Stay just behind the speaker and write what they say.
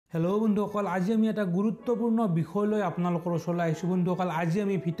Hello' বন্ধুসকল, আজি আমি এটা গুৰুত্বপূৰ্ণ বিষয় লৈ আপোনালোকৰ ওচৰলৈ আহিছোঁ। বন্ধুসকল, আজি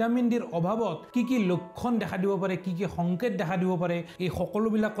আমি ভিটামিন ডিৰ অভাৱত কি কি লক্ষণ দেখা দিব পাৰে, কি কি সংকেত দেখা দিব পাৰে, এই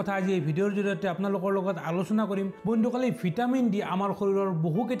সকলোবিলাক কথা আজি এই ভিডিঅ'ৰ জৰিয়তে আপোনালোকৰ লগত আলোচনা কৰিম। বন্ধুসকল, এই ভিটামিন ডি আমাৰ শৰীৰৰ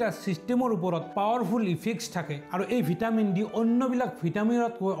বহুকেইটা ছিষ্টেমৰ ওপৰত পাৱাৰফুল ইফেক্টছ থাকে আৰু এই ভিটামিন ডি অন্যবিলাক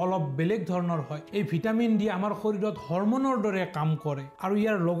ভিটামিনতকৈ অলপ বেলেগ ধৰণৰ হয়। এই ভিটামিন ডি আমাৰ শৰীৰত হৰমনৰ দৰে কাম কৰে আৰু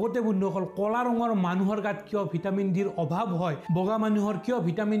ইয়াৰ লগতে বন্ধুসকল, কলা ৰঙৰ মানুহৰ গাত কিয় ভিটামিন ডিৰ অভাৱ হয়, বগা মানুহৰ কিয়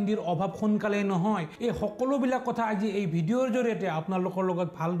ভিটামিন ডিৰ অভাৱ সোনকালে নহয়, এই সকলোবিলাক কথা আজি এই ভিডিঅ'ৰ জৰিয়তে আপোনালোকৰ লগত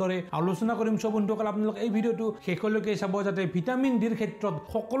ভালদৰে আলোচনা কৰিম। সব বন্ধুসকল, আপোনালোকে এই ভিডিঅ'টো শেষলৈকে চাব যাতে ভিটামিন ডিৰ ক্ষেত্ৰত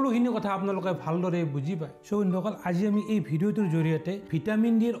সকলোখিনি কথা আপোনালোকে ভালদৰে বুজি পায়। সব বন্ধুসকল, আজি আমি এই ভিডিঅ'টোৰ জৰিয়তে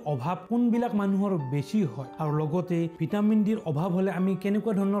ভিটামিন ডিৰ অভাৱ কোনবিলাক মানুহৰ বেছি হয় আৰু লগতে ভিটামিন ডিৰ অভাৱ হ'লে আমি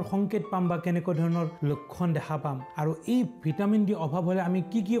কেনেকুৱা ধৰণৰ সংকেত পাম বা কেনেকুৱা ধৰণৰ লক্ষণ দেখা পাম আৰু এই ভিটামিন ডি অভাৱ হ'লে আমি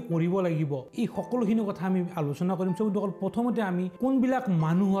কি কি কৰিব লাগিব, এই সকলোখিনি কথা আমি আলোচনা কৰিম। সব বন্ধুসকল, প্ৰথমতে আমি কোনবিলাক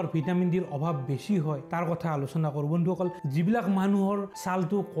মানুহৰ ভিটামিন ডিৰ অভাৱ বেছি হয় তাৰ কথা আলোচনা কৰোঁ। বন্ধুসকল, যিবিলাক মানুহৰ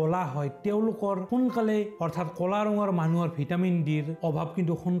ছালটো কলা হয় তেওঁলোকৰ সোনকালে অৰ্থাৎ কলা ৰঙৰ মানুহৰ ভিটামিন ডিৰ অভাৱ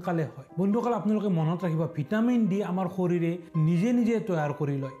কিন্তু সোনকালে হয়। বন্ধুসকল, আপোনালোকে মনত ৰাখিব, ভিটামিন ডি আমাৰ শৰীৰে নিজে নিজে তৈয়াৰ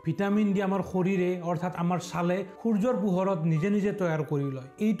কৰি লয়। ভিটামিন ডি আমাৰ শৰীৰে অৰ্থাৎ আমাৰ ছালে সূৰ্যৰ পোহৰত নিজে নিজে তৈয়াৰ কৰি লয়।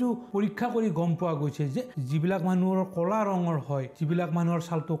 এইটো পৰীক্ষা কৰি গম পোৱা গৈছে যে যিবিলাক মানুহৰ কলা ৰঙৰ হয়, যিবিলাক মানুহৰ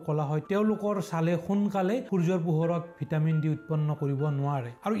ছালটো কলা হয়, তেওঁলোকৰ ছালে সোনকালে সূৰ্যৰ পোহৰত ভিটামিন ডি উৎপন্ন কৰিব নোৱাৰে।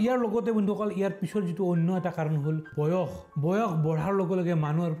 আৰু ইয়াৰ লগতে বন্ধুসকল, ইয়াৰ পিছৰ যিটো অন্য এটা কাৰণ হ'ল বয়স বঢ়াৰ লগে লগে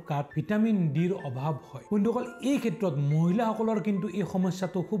মানুহৰ গাত ভিটামিন ডিৰ অভাৱ হয়। বন্ধুসকল, এই ক্ষেত্ৰত মহিলাসকলৰ কিন্তু এই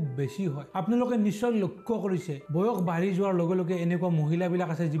সমস্যাটো খুব বেছি হয়। আপোনালোকে নিশ্চয় লক্ষ্য কৰিছে, বয়স বাঢ়ি যোৱাৰ লগে লগে এনেকুৱা মহিলাবিলাক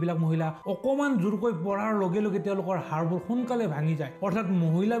আছে যিবিলাক মহিলা অকণমান জোৰকৈ পঢ়াৰ লগে লগে তেওঁলোকৰ হাড়বোৰ সোনকালে ভাঙি যায়। অৰ্থাৎ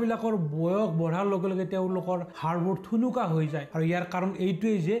মহিলাবিলাকৰ বয়স বঢ়াৰ লগে লগে তেওঁলোকৰ হাড়বোৰ থুনুকা হৈ যায় আৰু ইয়াৰ কাৰণ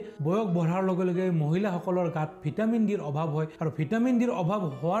এইটোৱেই যে বয়স বঢ়াৰ লগে লগে মহিলাসকলৰ গাত ভিটামিন ডিৰ অভাৱ হয় আৰু ভিটামিন ডিৰ অভাৱ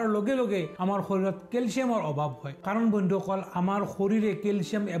হোৱাৰ লগে লগে আমাৰ শৰীৰত কেলছিয়ামৰ অভাৱ হয়। কাৰণ বন্ধুসকল, আমাৰ শৰীৰে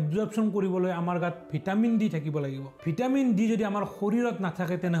কেলছিয়াম এবজৰ্পশ্যন কৰিবলৈ আমাৰ গাত ভিটামিন ডি থাকিব লাগিব। ভিটামিন ডি যদি আমাৰ শৰীৰত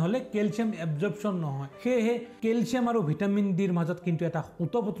নাথাকে তেনেহ'লে কেলছিয়াম এবজৰ্পশ্যন নহয়। সেয়েহে কেলছিয়াম আৰু ভিটামিন ডিৰ মাজত কিন্তু এটা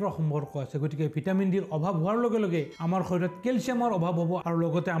ওতঃপ্ৰোত সম্পৰ্ক আছে। গতিকে ভিটামিন ডিৰ অভাৱ হোৱাৰ লগে লগে আমাৰ শৰীৰত কেলছিয়ামৰ অভাৱ হ'ব আৰু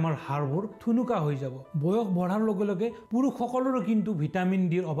লগতে আমাৰ হাড়বোৰ থুনুকা হৈ যাব। বয়স বঢ়াৰ লগে লগে পুৰুষসকলৰো কিন্তু ভিটামিন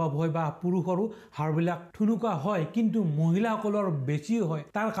ডিৰ অভাৱ হয় বা পুৰুষৰো হাড়বিলাক থুনুকা হয়, কিন্তু মহিলাসকলৰ বেছি হয়।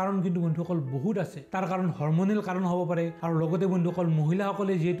 তাৰ কাৰণ কিন্তু বন্ধুসকল বহুত আছে। তাৰ কাৰণ হৰমনেল কাৰণ হ'ব পাৰে আৰু লগতে বন্ধুসকল,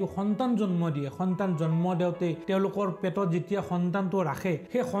 মহিলাসকলে যিহেতু সন্তান জন্ম দিয়ে, সন্তান জন্ম দিওঁতে তেওঁলোকৰ পেটত যেতিয়া সন্তানটো ৰাখে,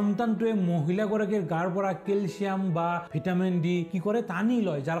 সেই সন্তানটোৱে মহিলাগৰাকীৰ গাৰ পৰা কেলছিয়াম বা ভিটামিন ডি কি কৰে, টানি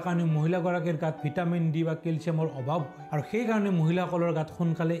লয়, যাৰ কাৰণে মহিলাগৰাকীৰ গাত ভিটামিন ডি বা কেলছিয়ামৰ অভাৱ হয় আৰু সেইকাৰণে মহিলাসকলৰ গাত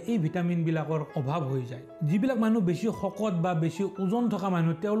সোনকালে এই ভিটামিনবিলাকৰ অভাৱ হৈ যায়। যিবিলাক মানুহ বেছি শকত বা বেছি ওজন থকা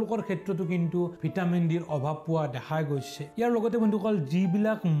মানুহ, তেওঁলোকৰ ক্ষেত্ৰতো কিন্তু ভিটামিন ডিৰ অভাৱ পোৱা দেখা গৈছে। ইয়াৰ লগতে বন্ধুসকল,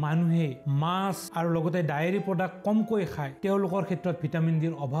 যিবিলাক মানুহে মাছ আৰু লগতে ডায়েৰী প্ৰডাক্ট কমকৈ খায়, তেওঁলোকৰ ক্ষেত্ৰত ভিটামিন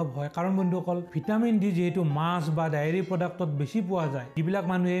ডিৰ অভাৱ হয়। কাৰণ বন্ধুসকল, ভিটামিন ডি যিহেতু মাছ বা ডায়েৰী প্ৰডাক্টত বেছি পোৱা যায়, যিবিলাক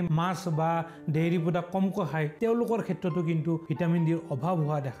মানুহে মাছ বা ডায়েৰী প্ৰডাক্ট কমকৈ খায় তেওঁলোকৰ ক্ষেত্ৰতো কিন্তু ভিটামিন ডিৰ অভাৱ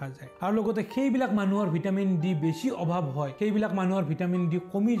হোৱা দেখা যায়। আৰু লগতে সেইবিলাক মানুহৰ ভিটামিন ডি বেছি অভাৱ হয়, সেইবিলাক মানুহৰ ভিটামিন ডি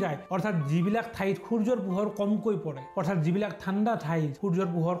কমি যায়। অৰ্থাৎ যিবিলাক ঠাইত সূৰ্যৰ পোহৰ কমকৈ পৰে, অৰ্থাৎ যিবিলাক ঠাণ্ডা ঠাইত সূৰ্যৰ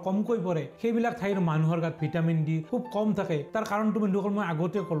পোহৰ কমকৈ পৰে, সেইবিলাক ঠাইৰ মানুহৰ গাত ভিটামিন ডি খুব কম থাকে। তাৰ কাৰণটো বন্ধুসকল মই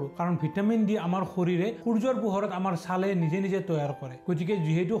আগতে ক'লো, কাৰণ ভিটামিন ডি আমাৰ শৰীৰে সূৰ্যৰ পোহৰত আমাৰ ছালে নিজে নিজে তৈয়াৰ কৰে। গতিকে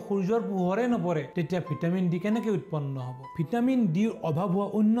যিহেতু সূৰ্যৰ পোহৰে নপৰে, তেতিয়া ভিটামিন ডি কেনেকৈ উৎপন্ন হ'ব? ভিটামিন ডিৰ অভাৱ হোৱা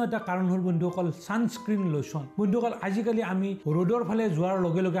অন্য এটা কাৰণ হ'ল বন্ধুসকল ছানস্ক্ৰীন লোচন। বন্ধুসকল, আজিকালি আমি ৰ'দৰ ফালে যোৱাৰ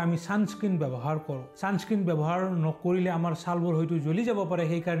লগে লগে আমি ছানস্ক্ৰীন ব্যৱহাৰ কৰোঁ। ছানস্ক্ৰীন ব্যৱহাৰ নকৰিলে আমাৰ ছালবোৰ হয়তো জ্বলি যাব পাৰে,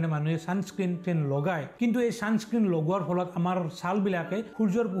 সেইকাৰণে মানুহে ছানস্ক্ৰীন লগায়। কিন্তু এই ছানস্ক্ৰীন লগোৱাৰ ফলত আমাৰ ছালবিলাকে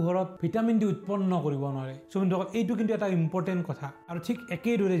সূৰ্যৰ পোহৰত ভিটামিন ডি উৎপন্ন কৰিব নোৱাৰে। চ' বন্ধুসকল, এইটো কিন্তু এটা ইম্পৰ্টেণ্ট কথা। আৰু ঠিক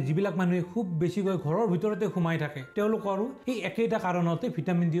একেদৰে যিবিলাক মানুহে খুব বেছিকৈ ঘৰৰ ভিতৰতে সোমাই থাকে, তেওঁলোকৰো এই একেটা কাৰণতে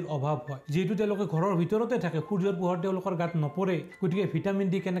ভিটামিন ডিৰ অভাৱ হয়। যিহেতু তেওঁলোকে ঘৰৰ ভিতৰতে থাকে, সূৰ্যৰ পোহৰ তেওঁলোকৰ গাত নপৰে, গতিকে ভিটামিন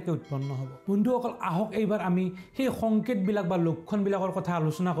ডি কেনেকৈ উৎপন্ন হ'ব? বন্ধুসকল, আহক এইবাৰ আমি সেই সংকেতবিলাক বা লক্ষণবিলাকৰ কথা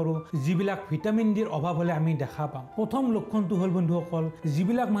আলোচনা কৰোঁ, যিবিলাক ভিটামিন ডিৰ অভাৱ হ'লে আমি দেখা পাম। প্ৰথম লক্ষণটো হ'ল বন্ধুসকল,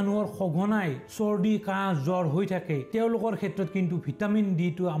 যিবিলাক মানুহৰ সঘনাই চৰ্দি কাহ জ্বৰ হৈ থাকে, তেওঁলোকৰ ক্ষেত্ৰত কিন্তু ভিটামিন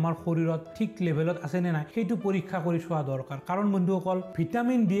ডিটো আমাৰ শৰীৰত ঠিক লেভেলত আছে নে নাই সেইটো পৰীক্ষা কৰি চোৱা দৰকাৰ। কাৰণ বন্ধুসকল,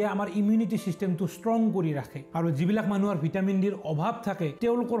 ভিটামিন ডিয়ে আমাৰ ইমিউনিটি চিষ্টেমটো ষ্ট্ৰং কৰি ৰাখে আৰু যিবিলাক মানুহৰ ভিটামিন ডিৰ অভাৱ থাকে,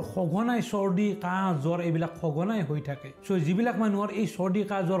 তেওঁলোকৰ সঘনাই চৰ্দি কাহ জ্বৰ এইবিলাক সঘনাই হৈ থাকে। চ' যিবিলাক মানুহৰ এই চৰ্দি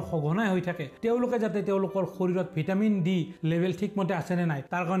কাহ জ্বৰ সঘনাই হৈ থাকে, তেওঁলোকে যাতে তেওঁলোকৰ শৰীৰত ভিটামিন ডি লেভেল ঠিকমতে আছে নে নাই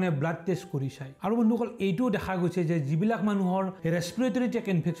তাৰ কাৰণে ব্লাড টেষ্ট কৰি চায়। আৰু বন্ধুসকল, এইটোও দেখা গৈছে যে যিবিলাক মানুহৰ ৰেস্পিৰেটৰী ট্ৰেক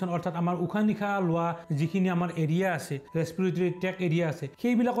ইনফেকশ্যন, অৰ্থাৎ আমাৰ উশাহ নিশাহ লোৱা যিখিনি আমাৰ এৰিয়া আছে, ৰেস্পিৰেটৰী ট্ৰেক এৰিয়া আছে,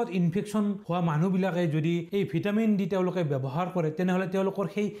 সেইবিলাকত ইনফেকশ্যন হোৱা মানুহবিলাকে যদি এই ভিটামিন ডি তেওঁলোকে ব্যৱহাৰ কৰে, তেনেহ'লে তেওঁলোকৰ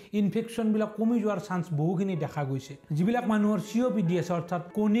সেই ইনফেকশ্যনবিলাক কমি যোৱাৰ চান্স বহুখিনি দেখা গৈছে যিবিলাক মানুহৰ COPD আছে অৰ্থাৎ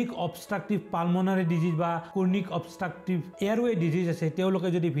ক্ৰনিক অবষ্ট্ৰাকটিভ পালমনাৰী ডিজিজ বা ক্ৰনিক অবষ্ট্ৰাকটিভ এয়াৰৱে ডিজিজ আছে তেওঁলোকে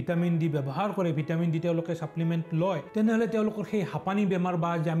যদি ভিটামিন ডি ব্যৱহাৰ কৰে ভিটামিন ডি তেওঁলোকে সাপ্লিমেন্ট লয় তেনেহ'লে তেওঁলোকৰ সেই হাঁপানি বেমাৰ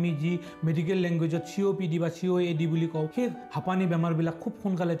বা আমি যি মেডিকেল ল্যাঙ্গুৱেজত COPD বা COAD বুলি কওঁ সেই হাঁপানি বেমাৰবিলাক খুব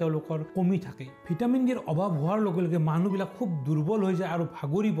সোনকালে তেওঁলোকৰ কমি থাকে ভিটামিন ডিৰ অভাৱ হোৱাৰ লগে লগে মানুহবিলাক খুব দুৰ্বল হৈ যায় আৰু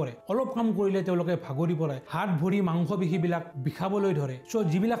ভাগৰি পৰে অলপ কাম কৰিলে তেওঁলোকে ভাগৰি পৰে হাত ভৰি মাংস পেশীবিলাক বিষাবলৈ ধৰে সো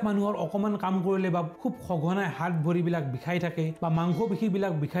যিবিলাক মানুহৰ অকমান কাম কৰিলে বা খুব সঘনাই হাত ভৰিবিলাক বিষাই থাকে বা মাংস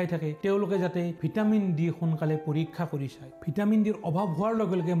পেশীবিলাক বিষাই থাকে তেওঁলোকে যাতে ভিটামিন ডি সোনকালে পৰীক্ষা কৰি চায় ভিটামিন ডিৰ অভাৱ হোৱাৰ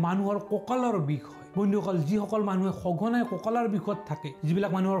লগে লগে মানুহৰ কঁকালৰ বিষ হয় বন্ধুসকল যিসকল মানুহে সঘনাই কঁকালৰ বিষত থাকে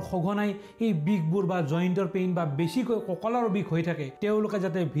যিবিলাক মানুহৰ সঘনাই এই বিষবোৰ বা জইণ্টৰ পেইন বা বেছিকৈ কঁকালৰ বিষ হৈ থাকে তেওঁলোকে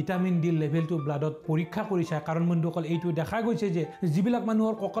যাতে ভিটামিন ডি লেভেলটো ব্লাডত পৰীক্ষা কৰি চায় কাৰণ বন্ধুসকল এইটো দেখা গৈছে যে যিবিলাক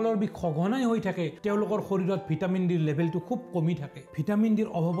মানুহৰ কঁকালৰ বিষ সঘনাই হৈ থাকে তেওঁলোকৰ শৰীৰত ভিটামিন ডিৰ লেভেলটো খুব কমি থাকে ভিটামিন ডিৰ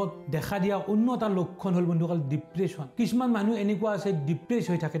অভাৱত দেখা দিয়া অন্য এটা লক্ষণ হ'ল বন্ধুসকল ডিপ্ৰেশ্যন কিছুমান মানুহ এনেকুৱা আছে ডিপ্ৰেছ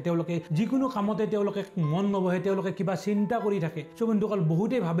হৈ থাকে তেওঁলোকে যিকোনো কামতে তেওঁলোকে মন নবহে তেওঁলোকে কিবা চিন্তা কৰি থাকে সো বন্ধুসকল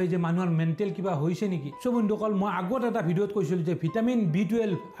বহুতে ভাবে যে মানুহৰ মেণ্টেল কিবা হৈছে নেকি সো বন্ধুসকল মই আগত এটা ভিডিঅ'ত কৈছিলোঁ যে ভিটামিন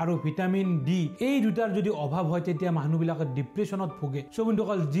B12 আৰু ভিটামিন ডি এই দুটাৰ যদি অভাৱ হয় তেতিয়া মানুহবিলাকে ডিপ্ৰেশ্যনত ভোগে সো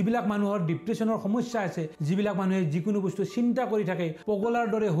বন্ধুসকল যিবিলাক মানুহৰ ডিপ্ৰেশ্যনৰ সমস্যা আছে যিবিলাক মানুহে যিকোনো বস্তু চিন্তা কৰি থাকে পগলাৰ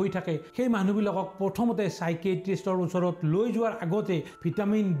দৰে হৈ থাকে সেই মানুহবিলাকক প্ৰথমতে সাইকিয়াট্ৰিষ্টৰ ওচৰত লৈ যোৱাৰ আগতে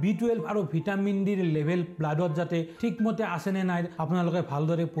ভিটামিন B12 আৰু ভিটামিন ডিৰ লেভেল ব্লাডত যাতে ঠিকমতে আছে নে নাই আপোনালোকে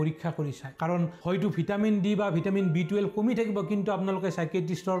ভালদৰে পৰীক্ষা কৰি চায় কাৰণ হয়তো ভিটামিন ডি বা ভিটামিন B12 কমি থাকিব কিন্তু আপোনালোকে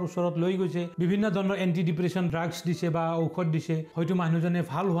সাইকিয়াট্ৰিষ্টৰ ওচৰত লৈ গৈছে বিভিন্ন ধৰণৰ এন্টি ডিপ্ৰেশ্যন ড্ৰাগছ দিছে বা ঔষধ দিছে হয়তো মানুহজনে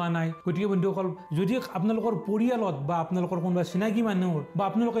ভাল হোৱা নাই গতিকে বন্ধুসকল যদি আপোনালোকৰ পৰিয়ালত বা আপোনালোকৰ কোনোবা চিনাকি মানুহৰ বা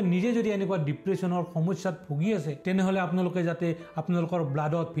আপোনালোকে নিজে যদি এনেকুৱা ডিপ্ৰেশ্যনৰ সমস্যাত ভুগি আছে তেনেহ'লে আপোনালোকে যাতে আপোনালোকৰ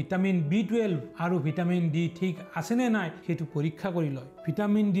ব্লাডত ভিটামিন B12 আৰু ভিটামিন ডি ঠিক আছে নে নাই সেইটো পৰীক্ষা কৰি লয়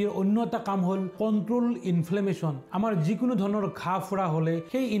ভিটামিন ডিৰ অন্য এটা কাম হ'ল কন্ট্ৰোল ইনফ্লেমেশ্যন আমাৰ যিকোনো ধৰণৰ ঘা ফুৰা হ'লে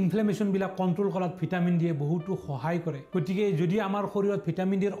সেই ইনফ্লেমেশ্যনবিলাক কন্ট্ৰোল কৰাত ভিটামিন ডিয়ে বহুতো সহায় কৰে গতিকে যদি আমাৰ শৰীৰত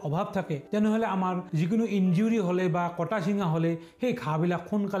ভিটামিন ডিৰ অভাৱ থাকে তেনেহ'লে আমাৰ যিকোনো ইনজুৰি হ'লে বা কটা চিঙা হ'লে সেই ঘাবিলাক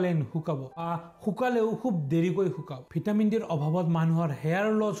সোনকালে নুশুকাব বা শুকালেও খুব দেৰিকৈ শুকাব ভিটামিন ডিৰ অভাৱত মানুহৰ হেয়াৰ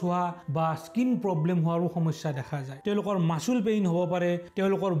লছ হোৱা বা স্কিন প্ৰব্লেম হোৱাৰো সমস্যা দেখা যায় তেওঁলোকৰ মাচুল পেইন হ'ব পাৰে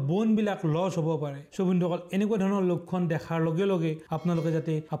তেওঁলোকৰ বোনবিলাক লছ হ'ব পাৰে সো বন্ধুসকল এনেকুৱা ধৰণৰ লক্ষণ দেখাৰ লগে লগে আপোনালোকে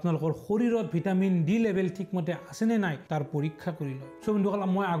যাতে আপোনালোকৰ শৰীৰত ভিটামিন ডি লেভেল ঠিকমতে আছে নে নাই তাৰ পৰীক্ষা কৰি লয় সো বন্ধুসকল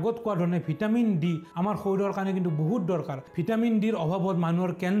মই আগত কোৱা ধৰণে ভিটামিন ডি আমাৰ শৰীৰৰ কাৰণে কিন্তু বহুত দৰকাৰ ভিটামিন ডিৰ অভাৱত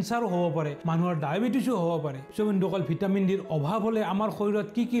মানুহৰ কেঞ্চাৰো হ'ব পাৰে মানুহৰ ডায়াবেটিছো হ'ব পাৰে সো বন্ধুসকল ভিটামিন ডিৰ অভাৱ হ'লে আমাৰ শৰীৰত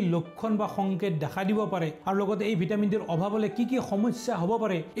কি লক্ষণ বা সংকেত দেখা দিব পাৰে আৰু লগতে এই ভিটামিন ডিৰ অভাৱ হ'লে কি সমস্যা হ'ব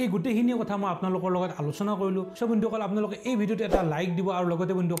পাৰে এই গোটেইখিনি কথা মই আপোনালোকৰ লগত আলোচনা কৰিলোঁ সো বন্ধুসকল আপোনালোকে এই ভিডিঅ'টো এটা লাইক দিব আৰু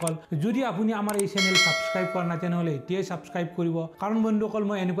লগতে বন্ধুসকল যদি আপুনি আমাৰ এই চেনেল সাবস্ক্ৰাইব কৰা নাই তেনেহ'লে এতিয়াই সাবস্ক্ৰাইব কৰিব কাৰণ বন্ধুসকল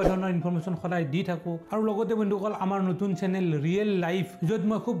মই এনেকুৱা ধৰণৰ ইনফৰমেশ্যন সদায় দি থাকোঁ আৰু লগতে বন্ধুসকল আমাৰ নতুন চেনেল ৰিয়েল লাইফ য'ত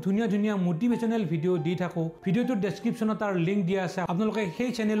মই খুব ধুনীয়া মোটিভেশ্যনেল ভিডিঅ' দি থাকোঁ ভিডিঅ'টোৰ ডেছক্ৰিপশ্যনত তাৰ লিংক দিয়া আছে আপোনালোকে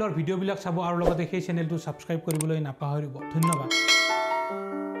সেই চেনেলৰ ভিডিঅ'বিলাক চাব আৰু লগতে সেই চেনেলটো সাবস্ক্ৰাইব কৰিবলৈ নাপাহৰিব ধন্যবাদ